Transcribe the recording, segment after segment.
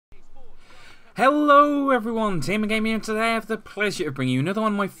Hello everyone, Tmmgamer here, and today I have the pleasure of bringing you another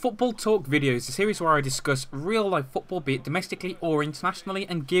one of my Football Talk videos, a series where I discuss real life football, be it domestically or internationally,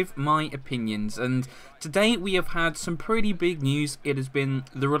 and give my opinions. And today we have had some pretty big news. It has been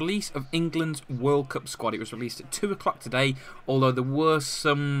the release of England's World Cup squad. It was released at 2 o'clock today, although there were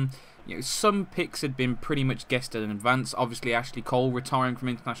some picks had been pretty much guessed in advance. Obviously, Ashley Cole retiring from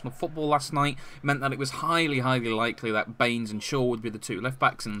international football last night meant that it was highly likely that Baines and Shaw would be the two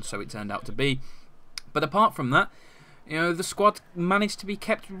left-backs, and so it turned out to be. But apart from that, the squad managed to be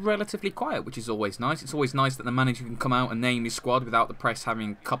kept relatively quiet, which is always nice. It's always nice that the manager can come out and name his squad without the press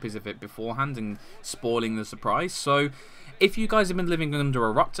having copies of it beforehand and spoiling the surprise. So if you guys have been living under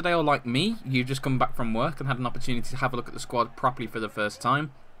a rock today, or like me, you've just come back from work and had an opportunity to have a look at the squad properly for the first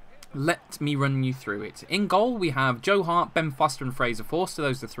time, let me run you through it. In goal, we have Joe Hart, Ben Foster and Fraser Forster.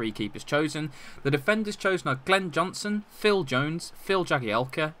 Those are the three keepers chosen. The defenders chosen are Glenn Johnson, Phil Jones, Phil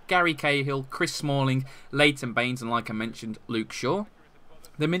Jagielka, Gary Cahill, Chris Smalling, Leighton Baines, and like I mentioned, Luke Shaw.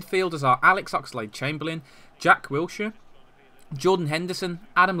 The midfielders are Alex Oxlade-Chamberlain, Jack Wilshere, Jordan Henderson,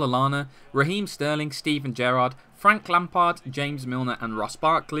 Adam Lallana, Raheem Sterling, Steven Gerrard, Frank Lampard, James Milner and Ross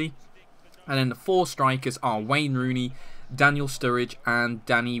Barkley. And then the four strikers are Wayne Rooney, Daniel Sturridge and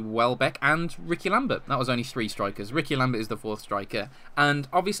Danny Welbeck and Ricky Lambert. That was only three strikers. Ricky Lambert is the fourth striker. And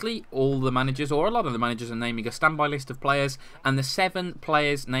obviously all the managers, or a lot of the managers, are naming a standby list of players, and the 7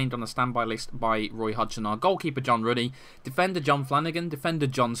 players named on the standby list by Roy Hodgson are goalkeeper John Ruddy, defender John Flanagan, defender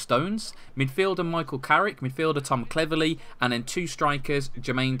John Stones, midfielder Michael Carrick, midfielder Tom Cleverley, and then 2 strikers,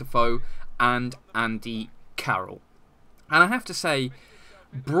 Jermaine Defoe and Andy Carroll. And I have to say,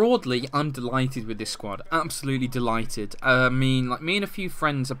 broadly, I'm delighted with this squad. Absolutely delighted. I mean, like, me and a few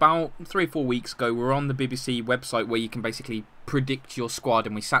friends about 3 or 4 weeks ago were on the BBC website where you can basically predict your squad,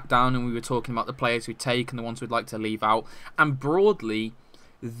 and we sat down and we were talking about the players we'd take and the ones we'd like to leave out. And broadly,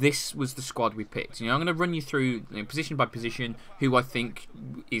 this was the squad we picked. I'm going to run you through, position by position, who I think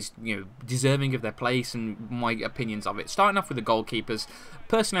is deserving of their place and my opinions of it. Starting off with the goalkeepers.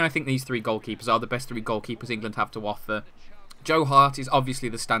 Personally, I think these 3 goalkeepers are the best 3 goalkeepers England have to offer. Joe Hart is obviously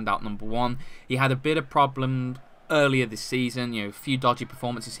the standout number 1. He had a bit of problem earlier this season, a few dodgy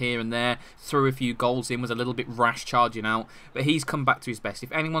performances here and there, threw a few goals in, was a little bit rash charging out, but he's come back to his best.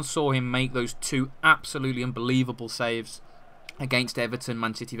 If anyone saw him make those 2 absolutely unbelievable saves against Everton,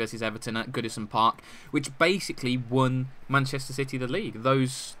 Man City versus Everton at Goodison Park, which basically won Manchester City the league.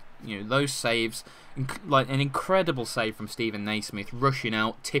 Those saves, like an incredible save from Stephen Naismith, rushing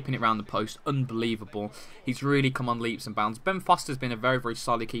out, tipping it around the post, unbelievable. He's really come on leaps and bounds. Ben Foster's been a very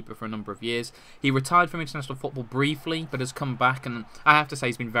solid keeper for a number of years. He retired from international football briefly, but has come back, and I have to say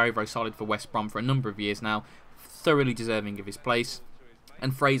he's been very solid for West Brom for a number of years now, thoroughly deserving of his place.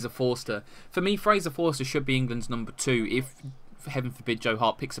 And Fraser Forster. For me, Fraser Forster should be England's number 2 if, heaven forbid, Joe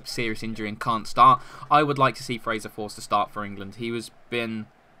Hart picks up a serious injury and can't start. I would like to see Fraser Forster start for England. He has been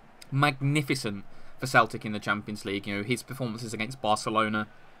magnificent for Celtic in the Champions League. His performances against Barcelona,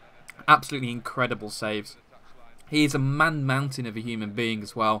 absolutely incredible saves. He is a man-mountain of a human being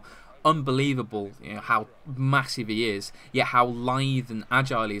as well. Unbelievable, how massive he is, yet how lithe and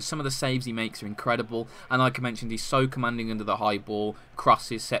agile he is. Some of the saves he makes are incredible, and like I mentioned, he's so commanding under the high ball,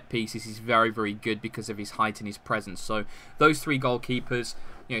 crosses, set pieces. He's very good because of his height and his presence. So those 3 goalkeepers,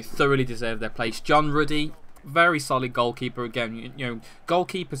 thoroughly deserve their place. John Ruddy, very solid goalkeeper again.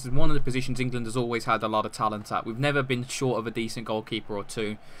 Goalkeepers is one of the positions England has always had a lot of talent at. We've never been short of a decent goalkeeper or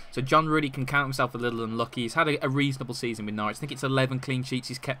 2. So John Ruddy can count himself a little unlucky. He's had a reasonable season with Norwich. I think it's 11 clean sheets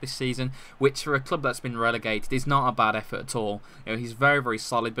he's kept this season, which for a club that's been relegated is not a bad effort at all. He's very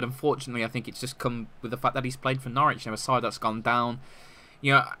solid, but unfortunately I think it's just come with the fact that he's played for Norwich, a side that's gone down.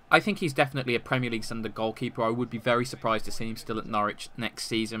 I think he's definitely a Premier League standard goalkeeper. I would be very surprised to see him still at Norwich next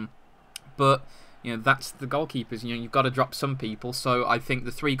season. But that's the goalkeepers. You've got to drop some people. So I think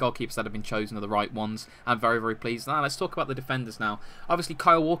the 3 goalkeepers that have been chosen are the right ones. I'm very pleased. Now let's talk about the defenders now. Obviously,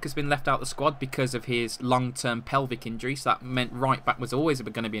 Kyle Walker's been left out of the squad because of his long-term pelvic injury. So that meant right back was always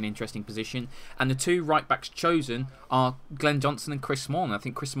going to be an interesting position. And the 2 right backs chosen are Glenn Johnson and Chris Smalling. I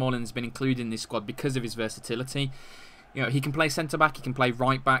think Chris Smalling has been included in this squad because of his versatility. He can play centre-back, he can play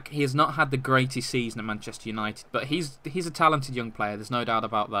right-back. He has not had the greatest season at Manchester United, but he's a talented young player. There's no doubt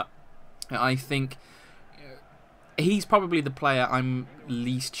about that. I think he's probably the player I'm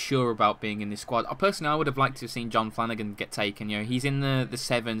least sure about being in this squad. Personally, I would have liked to have seen John Flanagan get taken. He's in the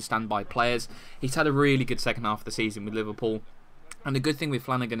 7 standby players. He's had a really good second half of the season with Liverpool. And the good thing with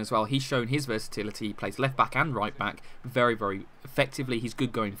Flanagan as well, he's shown his versatility. He plays left-back and right-back very effectively. He's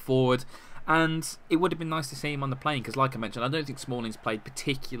good going forward. And it would have been nice to see him on the plane because, like I mentioned, I don't think Smalling's played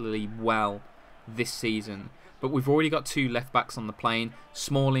particularly well this season. but we've already got 2 left backs on the plane.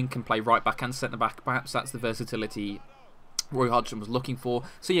 Smalling can play right back and centre back. Perhaps that's the versatility Roy Hodgson was looking for.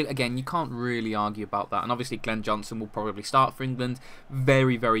 So yeah, again, you can't really argue about that. And obviously Glenn Johnson will probably start for England.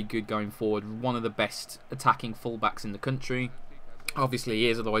 Very, very good going forward. One of the best attacking fullbacks in the country. Obviously he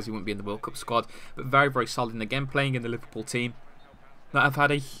is, otherwise he wouldn't be in the World Cup squad. But very, very solid. And again, playing in the Liverpool team that have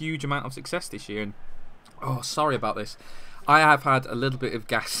had a huge amount of success this year. And oh, sorry about this. I have had a little bit of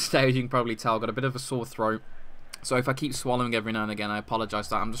gas today, as you can probably tell. I've got a bit of a sore throat. So if I keep swallowing every now and again, I apologise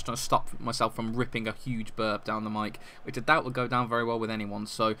for that. I'm just trying to stop myself from ripping a huge burp down the mic, which I doubt will go down very well with anyone.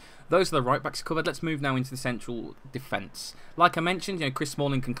 So those are the right backs covered. Let's move now into the central defence. Like I mentioned, Chris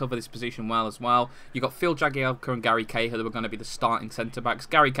Smalling can cover this position well as well. You've got Phil Jagielka and Gary Cahill who are going to be the starting centre backs.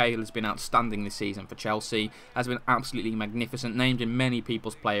 Gary Cahill has been outstanding this season for Chelsea. Has been absolutely magnificent. Named in many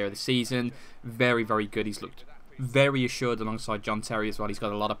people's player of the season. Very, very good. He's looked very assured alongside John Terry as well. He's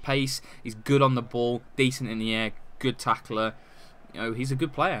got a lot of pace. He's good on the ball, decent in the air, good tackler. He's a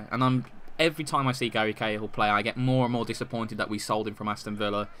good player. And every time I see Gary Cahill play, I get more and more disappointed that we sold him from Aston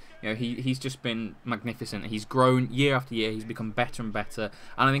Villa. He's just been magnificent. He's grown year after year. He's become better and better.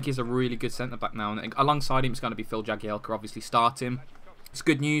 And I think he's a really good centre back now. And alongside him, it's going to be Phil Jagielka, obviously starting. It's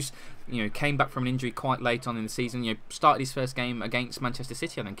good news. Came back from an injury quite late on in the season. Started his first game against Manchester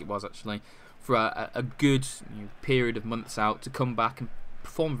City, I think it was actually, for a good period of months out, to come back and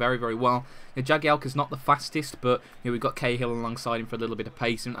perform very, very well. Jagielka's not the fastest, but we've got Cahill alongside him for a little bit of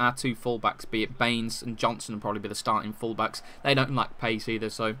pace, and our 2 fullbacks, be it Baines and Johnson, will probably be the starting fullbacks. They don't lack pace either,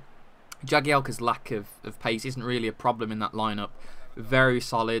 so Jagielka's lack of pace isn't really a problem in that lineup. Very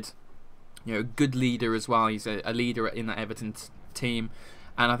solid, a good leader as well. He's a leader in that Everton team,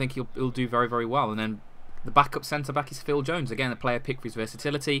 and I think he'll do very, very well. And then the backup centre-back is Phil Jones. Again, a player picked for his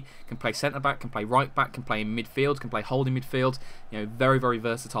versatility. Can play centre-back, can play right-back, can play in midfield, can play holding midfield. Very, very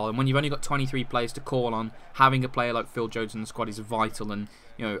versatile. And when you've only got 23 players to call on, having a player like Phil Jones in the squad is vital. And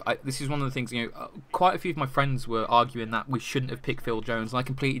this is one of the things. Quite a few of my friends were arguing that we shouldn't have picked Phil Jones, and I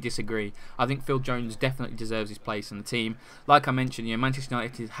completely disagree. I think Phil Jones definitely deserves his place in the team. Like I mentioned, Manchester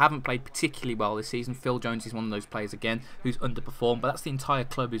United haven't played particularly well this season. Phil Jones is one of those players again who's underperformed, but that's the entire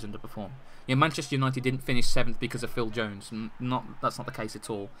club who's underperformed. Manchester United didn't finish 7th because of Phil Jones. That's not the case at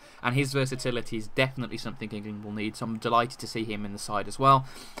all. And his versatility is definitely something England will need. So I'm delighted to see him in the side as well.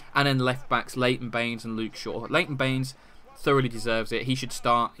 And then left backs, Leighton Baines and Luke Shaw. Leighton Baines thoroughly deserves it. He should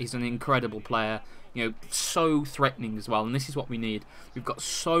start. He's an incredible player. So threatening as well. And this is what we need. We've got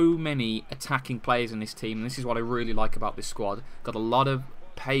so many attacking players in this team. And this is what I really like about this squad. Got a lot of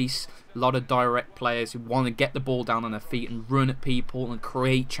pace, a lot of direct players who want to get the ball down on their feet and run at people and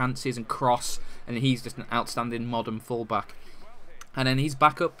create chances and cross, and he's just an outstanding modern fullback. And then his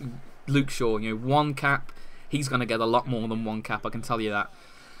backup, Luke Shaw, 1 cap. He's going to get a lot more than 1 cap, I can tell you that.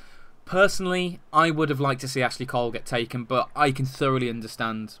 Personally, I would have liked to see Ashley Cole get taken, but I can thoroughly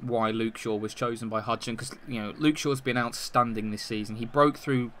understand why Luke Shaw was chosen by Hodgson, because Luke Shaw's been outstanding this season. He broke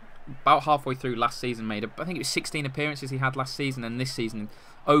through about halfway through last season, I think it was 16 appearances he had last season, and this season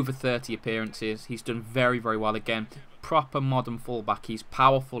over 30 appearances. He's done very, very well again. Proper modern fullback. He's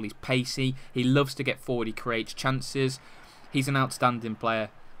powerful, he's pacey, he loves to get forward, he creates chances. He's an outstanding player.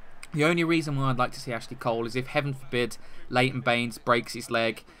 The only reason why I'd like to see Ashley Cole is if, heaven forbid, Leighton Baines breaks his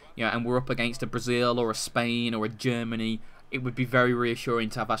leg, and we're up against a Brazil or a Spain or a Germany. It would be very reassuring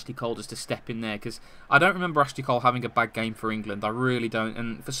to have Ashley Cole just to step in there, because I don't remember Ashley Cole having a bad game for England. I really don't.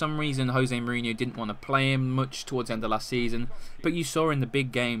 And for some reason, Jose Mourinho didn't want to play him much towards the end of last season. But you saw in the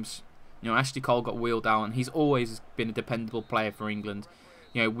big games, Ashley Cole got wheeled out, and he's always been a dependable player for England.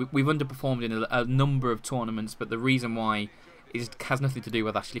 We've underperformed in a number of tournaments, but the reason why has nothing to do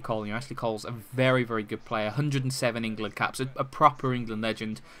with Ashley Cole. Ashley Cole's a very, very good player. 107 England caps, a proper England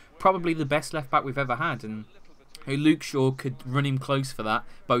legend. Probably the best left back we've ever had, and Luke Shaw could run him close for that,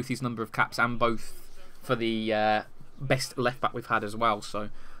 both his number of caps and both for the best left back we've had as well. So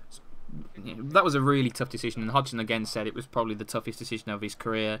that was a really tough decision, and Hodgson again said it was probably the toughest decision of his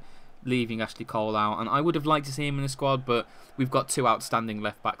career, leaving Ashley Cole out. And I would have liked to see him in the squad, but we've got 2 outstanding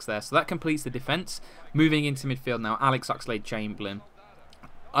left backs there, so that completes the defence. Moving into midfield now, Alex Oxlade-Chamberlain.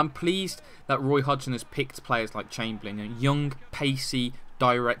 I'm pleased that Roy Hodgson has picked players like Chamberlain, young, pacey,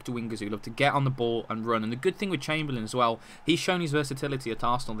 direct wingers who love to get on the ball and run. And the good thing with Chamberlain as well, he's shown his versatility at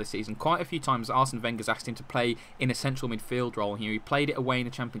Arsenal this season. Quite a few times Arsene Wenger's asked him to play in a central midfield role here. He played it away in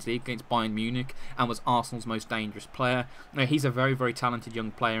the Champions League against Bayern Munich and was Arsenal's most dangerous player. He's a very, very talented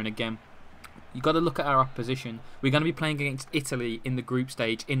young player, and again, you've got to look at our opposition. We're going to be playing against Italy in the group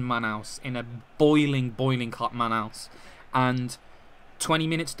stage in Manaus, in a boiling, boiling hot Manaus. And 20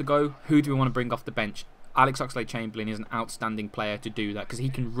 minutes to go, who do we want to bring off the bench? Alex Oxlade-Chamberlain is an outstanding player to do that, because he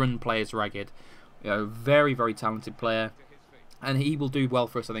can run players ragged. Very, very talented player, and he will do well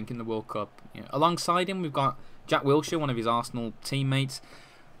for us, I think, in the World Cup. Alongside him, we've got Jack Wilshere, one of his Arsenal teammates.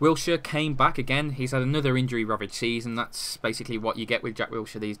 Wilshere came back again. He's had another injury-ravaged season. That's basically what you get with Jack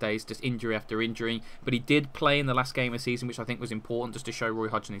Wilshere these days, just injury after injury. But he did play in the last game of the season, which I think was important, just to show Roy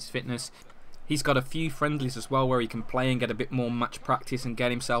Hodgson his fitness. He's got a few friendlies as well where he can play and get a bit more match practice and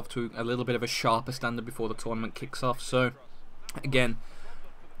get himself to a little bit of a sharper standard before the tournament kicks off. So, again,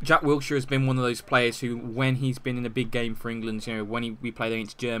 Jack Wilshere has been one of those players who, when he's been in a big game for England, when we played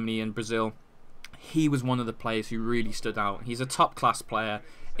against Germany and Brazil, he was one of the players who really stood out. He's a top-class player.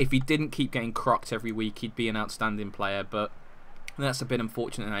 If he didn't keep getting crocked every week, he'd be an outstanding player, but that's a bit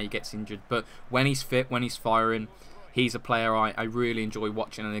unfortunate how he gets injured. But when he's fit, when he's firing, he's a player I really enjoy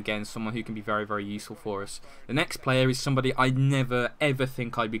watching, and again, someone who can be very, very useful for us. The next player is somebody I never, ever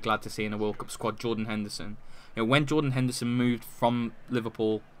think I'd be glad to see in a World Cup squad, Jordan Henderson. When Jordan Henderson moved from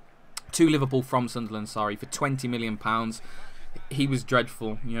Liverpool from Sunderland, for £20 million, he was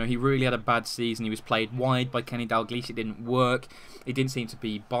dreadful. He really had a bad season. He was played wide by Kenny Dalglish. It didn't work. He didn't seem to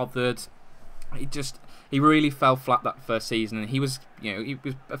be bothered. He really fell flat that first season, and he was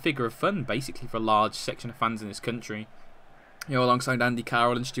a figure of fun basically for a large section of fans in this country. Alongside Andy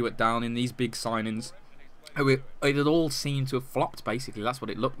Carroll and Stuart Downing, these big signings, it had all seemed to have flopped. Basically, that's what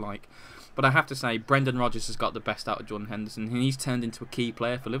it looked like. But I have to say, Brendan Rodgers has got the best out of Jordan Henderson, and he's turned into a key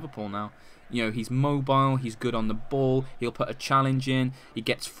player for Liverpool now. He's mobile, he's good on the ball, he'll put a challenge in, he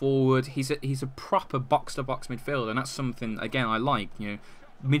gets forward, he's a proper box-to-box midfielder, and that's something, again, I like,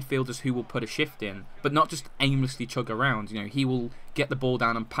 midfielders who will put a shift in, but not just aimlessly chug around. He will get the ball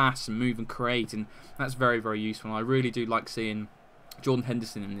down and pass and move and create, and that's very, very useful. And I really do like seeing Jordan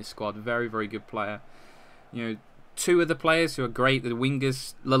Henderson in this squad. Very, very good player. Two of the players who are great, the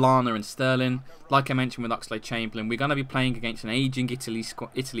wingers, Lallana and Sterling. Like I mentioned with Oxlade-Chamberlain, we're going to be playing against an ageing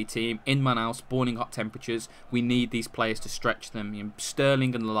Italy team in Manaus, boiling hot temperatures. We need these players to stretch them.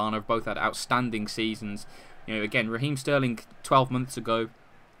 Sterling and Lallana have both had outstanding seasons. Again, Raheem Sterling 12 months ago,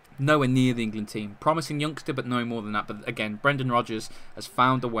 nowhere near the England team. Promising youngster, but no more than that. But again, Brendan Rodgers has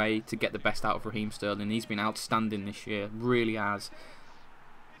found a way to get the best out of Raheem Sterling. He's been outstanding this year, really has.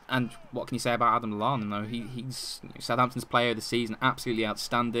 And what can you say about Adam Lallana, though? He's Southampton's player of the season, absolutely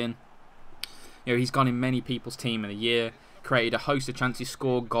outstanding. He's gone in many people's team of the year, created a host of chances,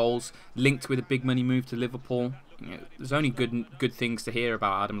 scored goals, linked with a big money move to Liverpool. There's only good things to hear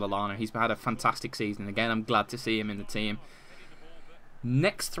about Adam Lallana. He's had a fantastic season. Again, I'm glad to see him in the team.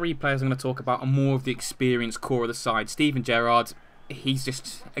 Next three players I'm going to talk about are more of the experienced core of the side. Steven Gerrard, he's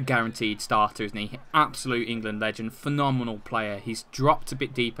just a guaranteed starter, isn't he? Absolute England legend, phenomenal player. He's dropped a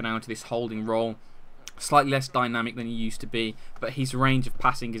bit deeper now into this holding role, slightly less dynamic than he used to be, but his range of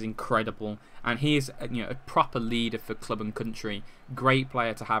passing is incredible, and he is a proper leader for club and country. Great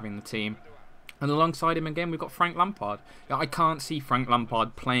player to have in the team. And alongside him again, we've got Frank Lampard. I can't see Frank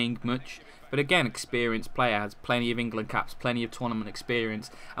Lampard playing much, but again, experienced player, has plenty of England caps, plenty of tournament experience,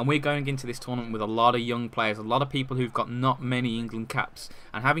 and we're going into this tournament with a lot of young players, a lot of people who've got not many England caps,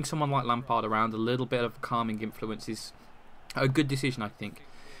 and having someone like Lampard around, a little bit of calming influence, is a good decision, I think.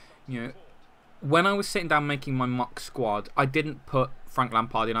 When I was sitting down making my mock squad, I didn't put Frank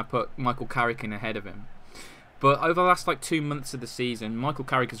Lampard in, I put Michael Carrick in ahead of him. But over the last 2 months of the season, Michael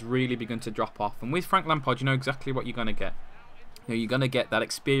Carrick has really begun to drop off, and with Frank Lampard, you know exactly what you're going to get. You're going to get that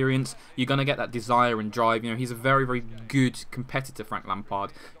experience, you're going to get that desire and drive. He's a very, very good competitor, Frank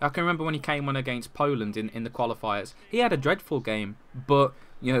Lampard. I can remember when he came on against Poland in the qualifiers. He had a dreadful game, but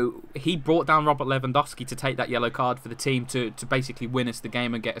he brought down Robert Lewandowski to take that yellow card for the team to basically win us the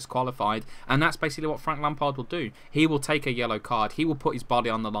game and get us qualified. And that's basically what Frank Lampard will do. He will take a yellow card, he will put his body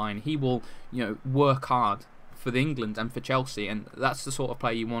on the line, he will work hard for England and for Chelsea, and that's the sort of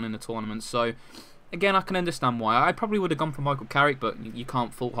player you want in a tournament. So again, I can understand why. I probably would have gone for Michael Carrick, but you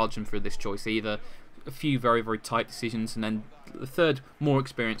can't fault Hodgson for this choice either. A few very, very tight decisions, and then the third, more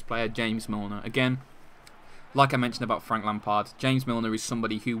experienced player, James Milner. Again, like I mentioned about Frank Lampard, James Milner is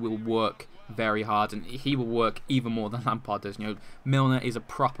somebody who will work very hard, and he will work even more than Lampard does. Milner is a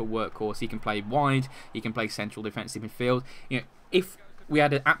proper workhorse. He can play wide, he can play central defensive midfield. If we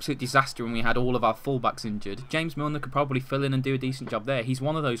had an absolute disaster and we had all of our fullbacks injured, James Milner could probably fill in and do a decent job there. He's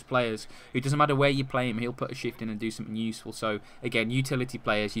one of those players who doesn't matter where you play him, he'll put a shift in and do something useful. So again, utility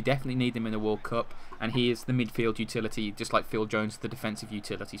players, you definitely need them in the World Cup, and he is the midfield utility, just like Phil Jones, the defensive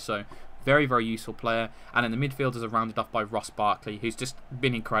utility. So very, very useful player. And then the midfielders are rounded off by Ross Barkley, who's just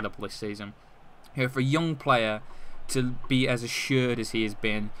been incredible this season. For a young player to be as assured as he has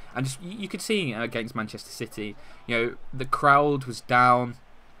been, and just you could see against Manchester City, the crowd was down,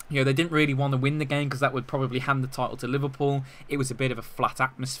 You know, they didn't really want to win the game because that would probably hand the title to Liverpool. It was a bit of a flat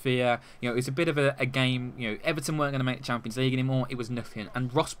atmosphere. You know, it was a bit of a game. You know, Everton weren't going to make the Champions League anymore. It was nothing.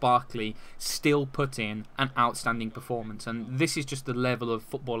 And Ross Barkley still put in an outstanding performance. And this is just the level of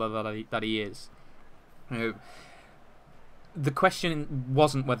footballer that he is. You know, the question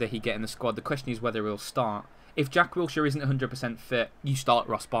wasn't whether he get in the squad. The question is whether he'll start. If Jack Wilshere isn't 100% fit, you start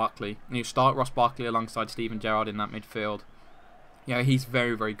Ross Barkley. And you start Ross Barkley alongside Steven Gerrard in that midfield. You know, he's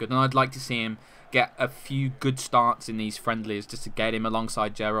very, very good. And I'd like to see him get a few good starts in these friendlies just to get him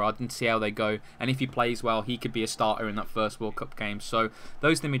alongside Gerrard and see how they go. And if he plays well, he could be a starter in that first World Cup game. So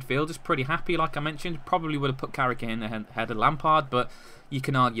those in the midfielders, pretty happy, like I mentioned. Probably would have put Carrick in ahead of Lampard, but you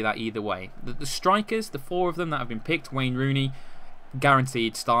can argue that either way. The strikers, the 4 of them that have been picked, Wayne Rooney,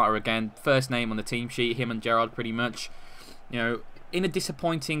 guaranteed starter again. First name on the team sheet, him and Gerrard pretty much. You know, in a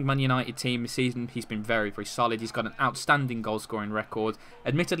disappointing Man United team this season, he's been very, very solid. He's got an outstanding goal-scoring record.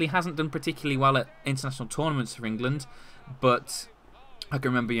 Admittedly, hasn't done particularly well at international tournaments for England, but I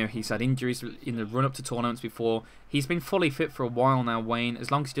can remember, you know, he's had injuries in the run-up to tournaments before. He's been fully fit for a while now, Wayne.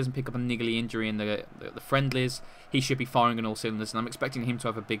 As long as he doesn't pick up a niggly injury in the friendlies, he should be firing on all cylinders, and I'm expecting him to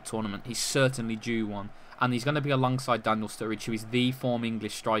have a big tournament. He's certainly due one, and he's going to be alongside Daniel Sturridge, who is the form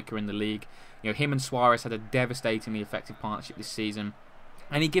English striker in the league. You know, him and Suarez had a devastatingly effective partnership this season,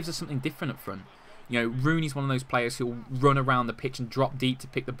 and he gives us something different up front. You know, Rooney's one of those players who'll run around the pitch and drop deep to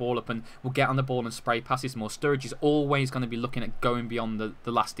pick the ball up and will get on the ball and spray passes more. Sturridge is always going to be looking at going beyond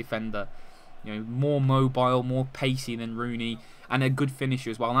the last defender. You know, more mobile, more pacey than Rooney, and a good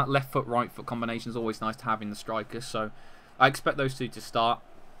finisher as well. And that left foot, right foot combination is always nice to have in the strikers. So I expect those 2 to start.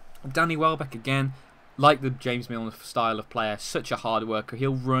 Danny Welbeck again. Like the James Milner style of player, such a hard worker.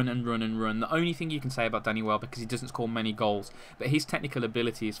 He'll run and run and run. The only thing you can say about Danny Welbeck is he doesn't score many goals, but his technical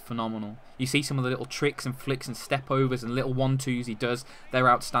ability is phenomenal. You see some of the little tricks and flicks and step overs and little 1-2s he does, they're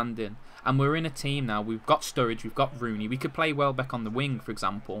outstanding. And we're in a team now, we've got Sturridge, we've got Rooney, we could play Welbeck on the wing, for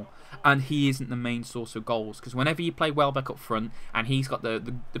example, and he isn't the main source of goals, because whenever you play Welbeck up front and he's got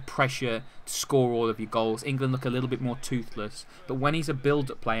the pressure to score all of your goals, England look a little bit more toothless. But when he's a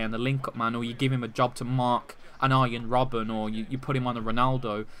build-up player and a link-up man, or you give him a job to mark an Arjen Robben, or you put him on a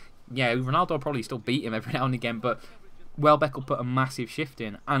Ronaldo, yeah, Ronaldo will probably still beat him every now and again, but Welbeck will put a massive shift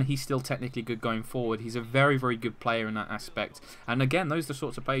in, and he's still technically good going forward. He's a very, very good player in that aspect. And again, those are the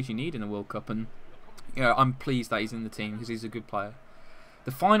sorts of players you need in the World Cup, and you know, I'm pleased that he's in the team because he's a good player.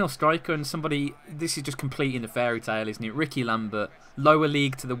 The final striker, and somebody, this is just completing the fairy tale, isn't it? Ricky Lambert, lower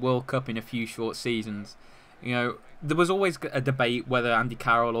league to the World Cup in a few short seasons. You know, there was always a debate whether Andy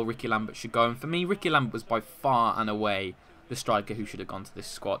Carroll or Ricky Lambert should go, and for me, Ricky Lambert was by far and away the striker who should have gone to this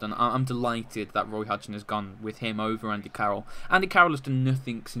squad, and I'm delighted that Roy Hodgson has gone with him over Andy Carroll. Andy Carroll has done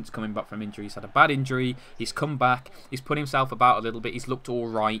nothing since coming back from injury. He's had a bad injury, he's come back, he's put himself about a little bit, he's looked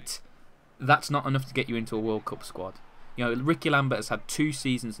alright. That's not enough to get you into a World Cup squad. You know, Ricky Lambert has had 2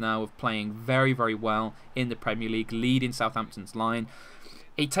 seasons now of playing very, very well in the Premier League, leading Southampton's line.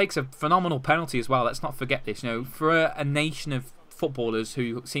 He takes a phenomenal penalty as well, let's not forget this. You know, for a nation of footballers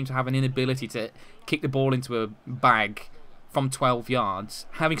who seem to have an inability to kick the ball into a bag from 12 yards,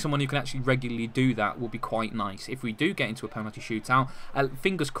 having someone who can actually regularly do that will be quite nice. If we do get into a penalty shootout,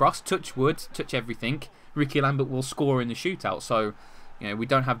 fingers crossed, touch wood, touch everything, Ricky Lambert will score in the shootout. So, you know, we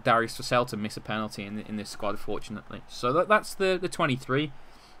don't have Darius Vassell to miss a penalty in this squad, fortunately. So that's the 23.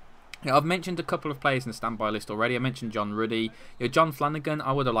 You know, I've mentioned a couple of players in the standby list already. I mentioned John Ruddy. You know, John Flanagan,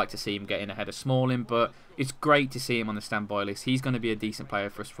 I would have liked to see him get in ahead of Smalling, but it's great to see him on the standby list. He's going to be a decent player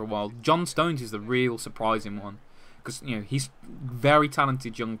for us for a while. John Stones is the real surprising one, because you know, he's a very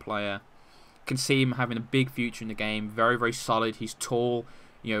talented young player. Can see him having a big future in the game. Very, very solid. He's tall.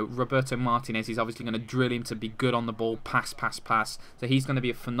 You know, Roberto Martinez is obviously going to drill him to be good on the ball, pass, pass, pass. So he's going to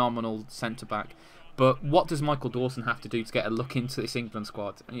be a phenomenal centre back. But what does Michael Dawson have to do to get a look into this England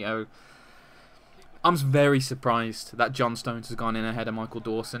squad? You know, I'm very surprised that John Stones has gone in ahead of Michael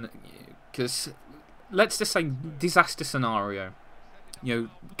Dawson, because let's just say disaster scenario. You know,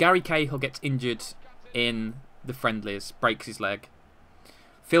 Gary Cahill gets injured in the friendlies, breaks his leg.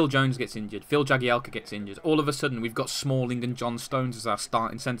 Phil Jones gets injured. Phil Jagielka gets injured. All of a sudden, we've got Smalling and John Stones as our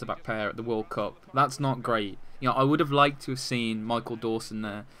starting centre-back pair at the World Cup. That's not great. You know, I would have liked to have seen Michael Dawson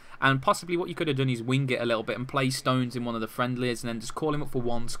there. And possibly what you could have done is wing it a little bit and play Stones in one of the friendlies and then just call him up for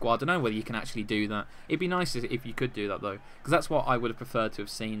one squad. I don't know whether you can actually do that. It'd be nice if you could do that, though, because that's what I would have preferred to have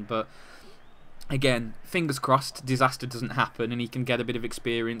seen. But again, fingers crossed, disaster doesn't happen and he can get a bit of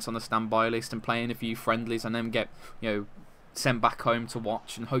experience on the standby list and play in a few friendlies and then get, you know, sent back home to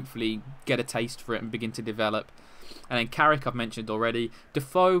watch and hopefully get a taste for it and begin to develop. And then Carrick, I've mentioned already.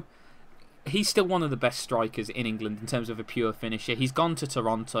 Defoe, he's still one of the best strikers in England in terms of a pure finisher. He's gone to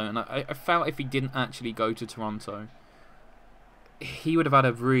Toronto, and I felt if he didn't actually go to Toronto, he would have had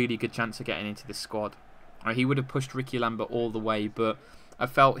a really good chance of getting into this squad. He would have pushed Ricky Lambert all the way, but I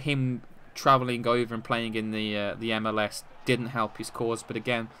felt him travelling over and playing in the MLS didn't help his cause. But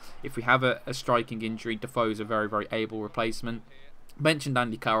again, if we have a striking injury, Defoe's a very, very able replacement. Mentioned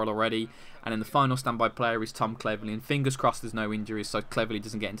Andy Carroll already, and then the final standby player is Tom Cleverley, and fingers crossed there's no injuries so Cleverley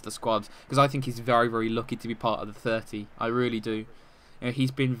doesn't get into the squad, because I think he's very, very lucky to be part of the 30. I really do. He's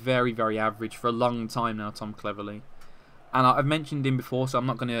been very, very average for a long time now, Tom Cleverley. And I've mentioned him before, so I'm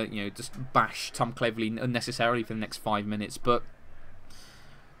not going to just bash Tom Cleverley unnecessarily for the next 5 minutes. But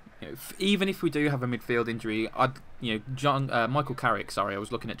even if we do have a midfield injury, Michael Carrick. Sorry, I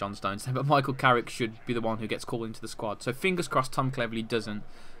was looking at John Stones there, but Michael Carrick should be the one who gets called into the squad. So fingers crossed Tom Cleverley doesn't,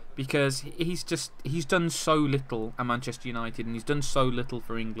 because he's done so little at Manchester United, and he's done so little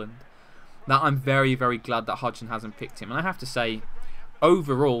for England, that I'm very, very glad that Hodgson hasn't picked him. And I have to say,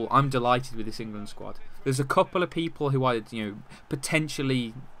 overall, I'm delighted with this England squad. There's a couple of people who I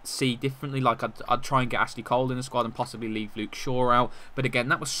potentially see differently. Like I'd try and get Ashley Cole in the squad and possibly leave Luke Shaw out. But again,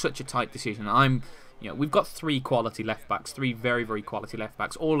 that was such a tight decision. We've got 3 quality left backs, 3 very, very quality left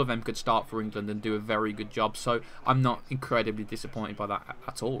backs. All of them could start for England and do a very good job. So I'm not incredibly disappointed by that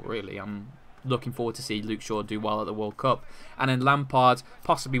at all, really. I'm looking forward to see Luke Shaw do well at the World Cup. And then Lampard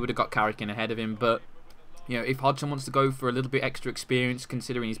possibly would have got Carrick in ahead of him, but if Hodgson wants to go for a little bit extra experience,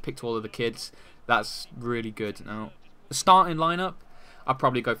 considering he's picked all of the kids, that's really good. Now, the starting lineup, I'd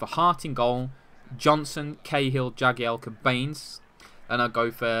probably go for Hart in goal, Johnson, Cahill, Jagielka, Baines. And I'll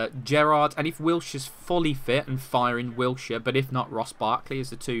go for Gerrard. And if Wilshire's fully fit and firing, Wilshere, but if not, Ross Barkley as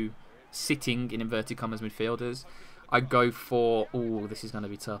the 2 sitting, in inverted commas, midfielders. I'd go for, this is going to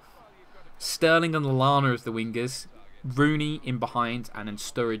be tough, Sterling and Lallana as the wingers, Rooney in behind, and then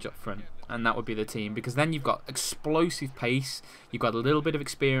Sturridge up front. And that would be the team, because then you've got explosive pace, you've got a little bit of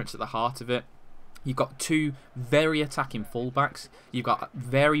experience at the heart of it, you've got 2 very attacking fullbacks, you've got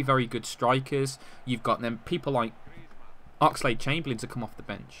very, very good strikers, you've got them people like Oxlade-Chamberlain to come off the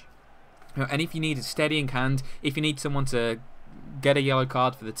bench. And if you need a steadying hand, if you need someone to get a yellow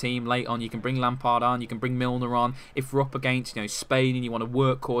card for the team late on, you can bring Lampard on, you can bring Milner on. If we're up against Spain and you want a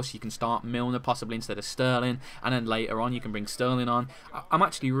workhorse, you can start Milner possibly instead of Sterling, and then later on you can bring Sterling on. I'm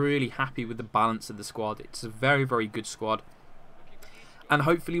actually really happy with the balance of the squad. It's a very, very good squad, and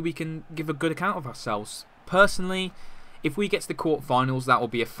hopefully we can give a good account of ourselves. Personally, if we get to the quarterfinals, that will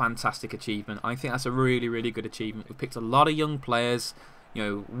be a fantastic achievement. I think that's a really, really good achievement. We've picked a lot of young players.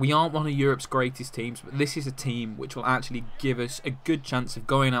 We aren't one of Europe's greatest teams, but this is a team which will actually give us a good chance of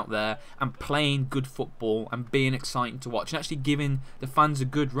going out there and playing good football and being exciting to watch, and actually giving the fans a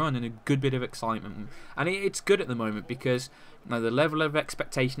good run and a good bit of excitement. And it's good at the moment, because the level of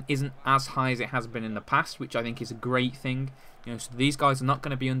expectation isn't as high as it has been in the past, which I think is a great thing. So these guys are not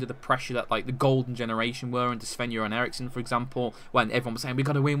going to be under the pressure that like the golden generation were under Sven-Göran Eriksson, for example, when everyone was saying we're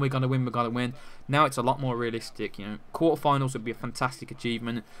going to win, we're going to win, we're going to win. Now it's a lot more realistic. Quarterfinals would be a fantastic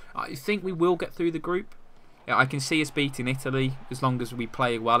achievement. I think we will get through the group. I can see us beating Italy as long as we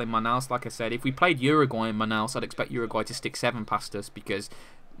play well in Manaus. Like I said, if we played Uruguay in Manaus, I'd expect Uruguay to stick 7 past us, because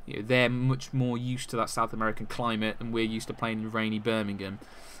they're much more used to that South American climate and we're used to playing in rainy Birmingham.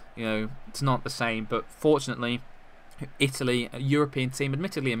 It's not the same, but fortunately Italy, a European team,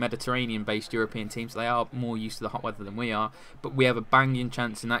 admittedly a Mediterranean-based European team, so they are more used to the hot weather than we are, but we have a banging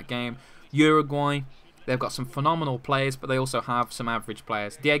chance in that game. Uruguay, they've got some phenomenal players, but they also have some average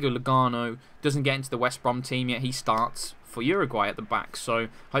players. Diego Lugano doesn't get into the West Brom team yet. He starts for Uruguay at the back, so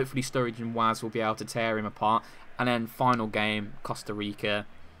hopefully Sturridge and Waz will be able to tear him apart. And then final game, Costa Rica,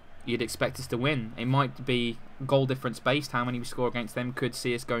 you'd expect us to win. It might be goal difference based, how many we score against them could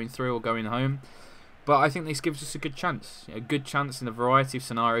see us going through or going home. But I think this gives us a good chance. A good chance in a variety of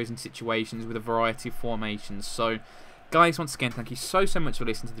scenarios and situations with a variety of formations. So, guys, once again, thank you so much for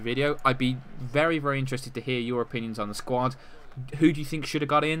listening to the video. I'd be very, very interested to hear your opinions on the squad. Who do you think should have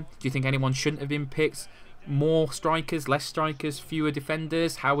got in? Do you think anyone shouldn't have been picked? More strikers, less strikers, fewer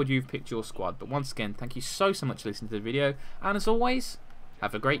defenders? How would you have picked your squad? But once again, thank you so much for listening to the video. And as always,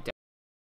 have a great day.